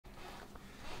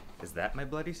Is that my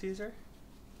Bloody Caesar?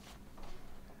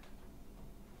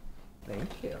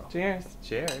 Thank you. Cheers.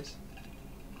 Cheers.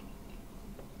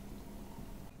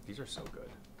 These are so good.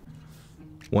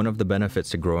 One of the benefits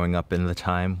to growing up in the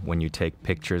time when you take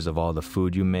pictures of all the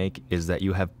food you make is that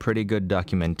you have pretty good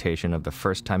documentation of the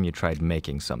first time you tried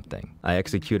making something. I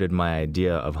executed my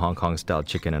idea of Hong Kong-style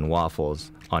chicken and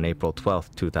waffles on April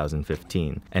 12,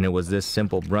 2015, and it was this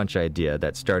simple brunch idea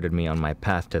that started me on my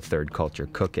path to third culture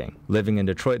cooking. Living in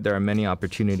Detroit, there are many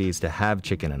opportunities to have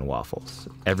chicken and waffles.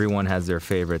 Everyone has their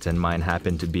favorites, and mine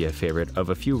happened to be a favorite of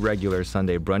a few regular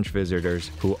Sunday brunch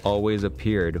visitors who always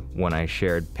appeared when I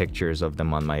shared pictures of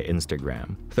them on my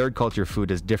Instagram. Third culture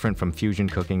food is different from fusion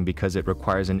cooking because it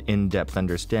requires an in-depth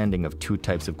understanding of two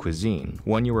types of cuisine.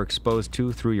 One you were exposed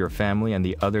to through your family, and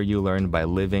the other you learned by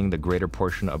living the greater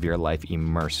portion of your life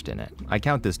immersed in it. I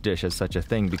count this dish as such a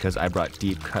thing because I brought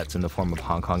deep cuts in the form of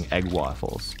Hong Kong egg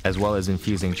waffles, as well as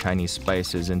infusing Chinese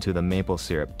spices into the maple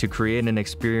syrup to create an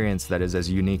experience that is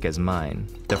as unique as mine.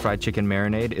 The fried chicken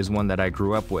marinade is one that I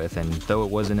grew up with, and though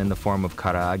it wasn't in the form of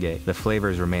karaage, the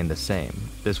flavors remain the same.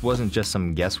 This wasn't just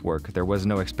some guesswork, there was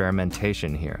no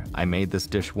experimentation here. I made this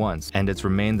dish once, and it's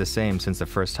remained the same since the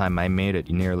first time I made it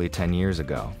nearly 10 years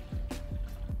ago.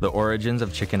 The origins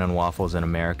of chicken and waffles in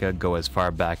America go as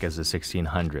far back as the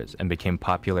 1600s and became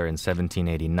popular in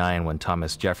 1789 when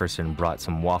Thomas Jefferson brought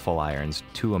some waffle irons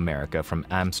to America from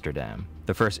Amsterdam.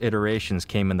 The first iterations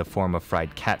came in the form of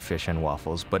fried catfish and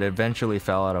waffles, but eventually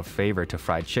fell out of favor to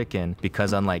fried chicken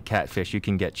because unlike catfish, you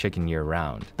can get chicken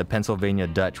year-round. The Pennsylvania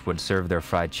Dutch would serve their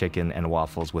fried chicken and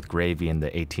waffles with gravy in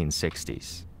the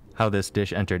 1860s. How this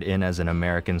dish entered in as an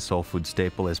American soul food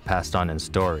staple is passed on in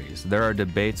stories. There are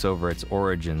debates over its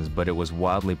origins, but it was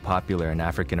wildly popular in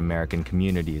African American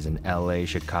communities in LA,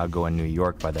 Chicago, and New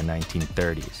York by the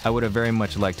 1930s. I would have very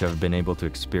much liked to have been able to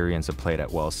experience a plate at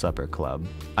Wells Supper Club.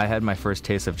 I had my first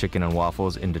taste of chicken and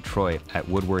waffles in Detroit at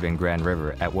Woodward and Grand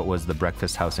River at what was the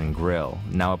Breakfast House and Grill,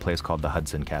 now a place called the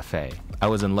Hudson Cafe. I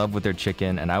was in love with their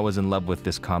chicken, and I was in love with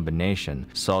this combination.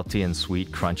 Salty and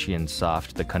sweet, crunchy and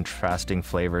soft, the contrasting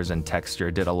flavors and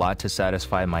texture did a lot to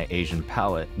satisfy my Asian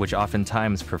palate, which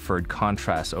oftentimes preferred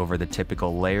contrast over the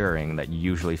typical layering that you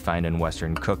usually find in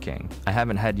Western cooking. I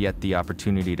haven't had yet the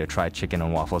opportunity to try chicken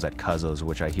and waffles at Cuzzo's,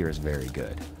 which I hear is very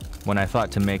good. When I thought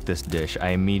to make this dish, I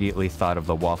immediately thought of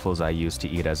the waffles I used to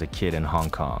eat as a kid in Hong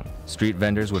Kong. Street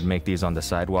vendors would make these on the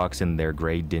sidewalks in their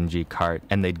gray dingy cart,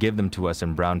 and they'd give them to us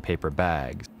in brown paper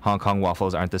bags. Hong Kong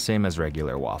waffles aren't the same as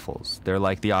regular waffles. They're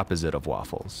like the opposite of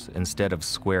waffles. Instead of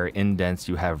square indents,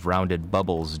 you have rounded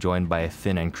bubbles joined by a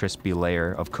thin and crispy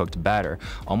layer of cooked batter,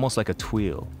 almost like a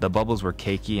tuile. The bubbles were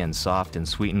cakey and soft and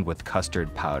sweetened with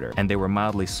custard powder, and they were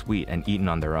mildly sweet and eaten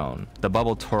on their own. The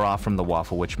bubble tore off from the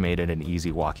waffle, which made it an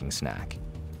easy walking snack.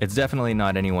 It's definitely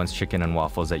not anyone's chicken and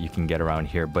waffles that you can get around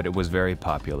here, but it was very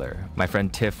popular. My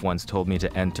friend Tiff once told me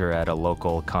to enter at a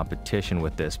local competition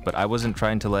with this, but I wasn't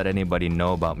trying to let anybody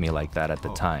know about me like that at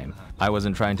the time. I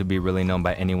wasn't trying to be really known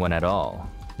by anyone at all.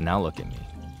 Now look at me.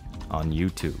 On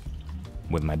YouTube.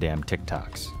 With my damn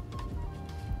TikToks.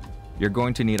 You're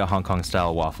going to need a Hong Kong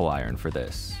style waffle iron for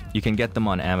this. You can get them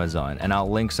on Amazon, and I'll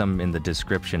link some in the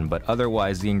description, but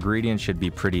otherwise the ingredients should be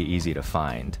pretty easy to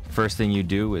find. First thing you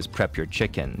do is prep your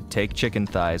chicken. Take chicken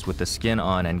thighs with the skin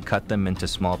on and cut them into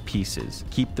small pieces.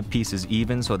 Keep the pieces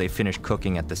even so they finish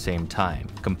cooking at the same time.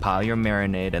 Compile your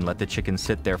marinade and let the chicken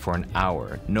sit there for an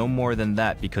hour. No more than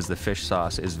that because the fish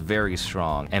sauce is very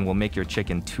strong and will make your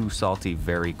chicken too salty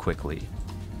very quickly.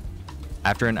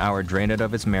 After an hour, drain it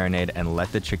of its marinade and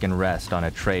let the chicken rest on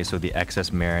a tray so the excess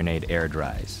marinade air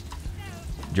dries.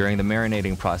 During the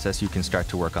marinating process, you can start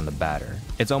to work on the batter.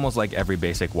 It's almost like every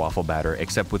basic waffle batter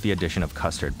except with the addition of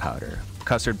custard powder.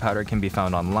 Custard powder can be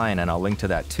found online, and I'll link to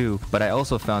that too, but I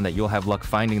also found that you'll have luck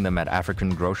finding them at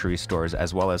African grocery stores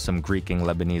as well as some Greek and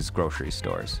Lebanese grocery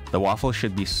stores. The waffle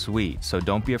should be sweet, so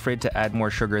don't be afraid to add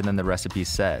more sugar than the recipe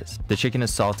says. The chicken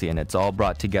is salty and it's all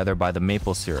brought together by the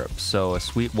maple syrup, so a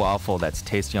sweet waffle that's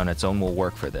tasty on its own will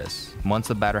work for this. Once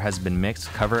the batter has been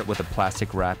mixed, cover it with a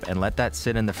plastic wrap and let that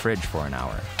sit in the fridge for an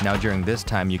hour. Now during this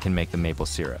time, you can make the maple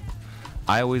syrup.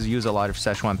 I always use a lot of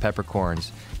Szechuan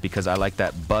peppercorns because I like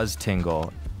that buzz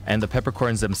tingle, and the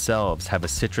peppercorns themselves have a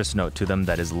citrus note to them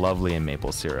that is lovely in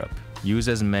maple syrup. Use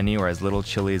as many or as little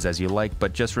chilies as you like,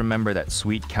 but just remember that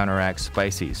sweet counteracts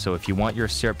spicy, so if you want your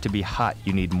syrup to be hot,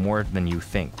 you need more than you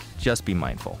think. Just be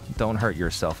mindful. Don't hurt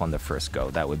yourself on the first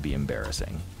go, that would be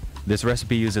embarrassing. This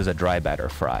recipe uses a dry batter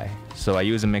fry, so I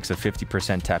use a mix of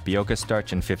 50% tapioca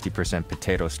starch and 50%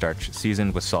 potato starch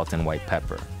seasoned with salt and white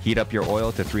pepper. Heat up your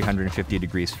oil to 350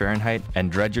 degrees Fahrenheit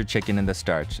and dredge your chicken in the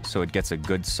starch so it gets a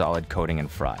good solid coating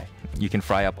and fry. You can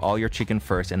fry up all your chicken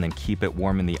first and then keep it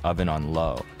warm in the oven on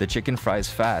low. The chicken fries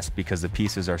fast because the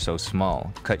pieces are so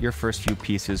small. Cut your first few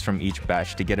pieces from each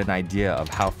batch to get an idea of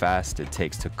how fast it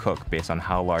takes to cook based on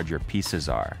how large your pieces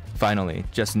are. Finally,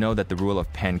 just know that the rule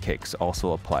of pancakes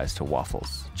also applies to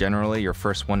waffles. Generally, your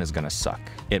first one is gonna suck.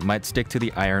 It might stick to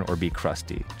the iron or be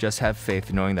crusty. Just have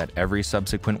faith knowing that every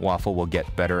subsequent waffle will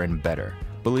get better and better.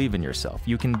 Believe in yourself.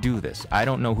 You can do this. I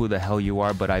don't know who the hell you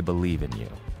are, but I believe in you.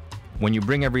 When you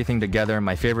bring everything together,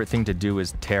 my favorite thing to do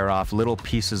is tear off little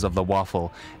pieces of the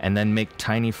waffle and then make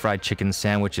tiny fried chicken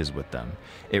sandwiches with them.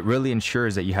 It really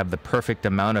ensures that you have the perfect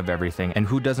amount of everything, and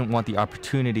who doesn't want the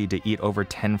opportunity to eat over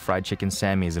 10 fried chicken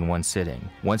sammies in one sitting?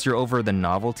 Once you're over the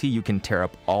novelty, you can tear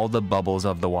up all the bubbles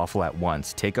of the waffle at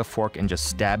once. Take a fork and just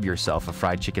stab yourself a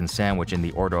fried chicken sandwich in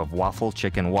the order of waffle,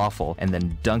 chicken, waffle, and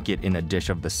then dunk it in a dish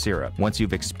of the syrup. Once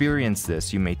you've experienced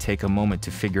this, you may take a moment to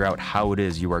figure out how it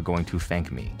is you are going to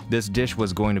thank me. This dish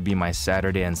was going to be my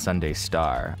Saturday and Sunday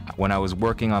star. When I was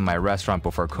working on my restaurant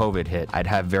before COVID hit, I'd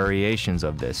have variations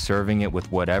of this, serving it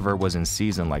with whatever was in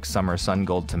season like summer sun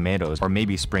gold tomatoes or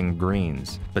maybe spring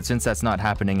greens. But since that's not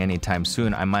happening anytime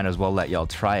soon, I might as well let y'all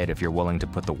try it if you're willing to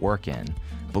put the work in.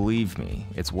 Believe me,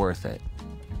 it's worth it.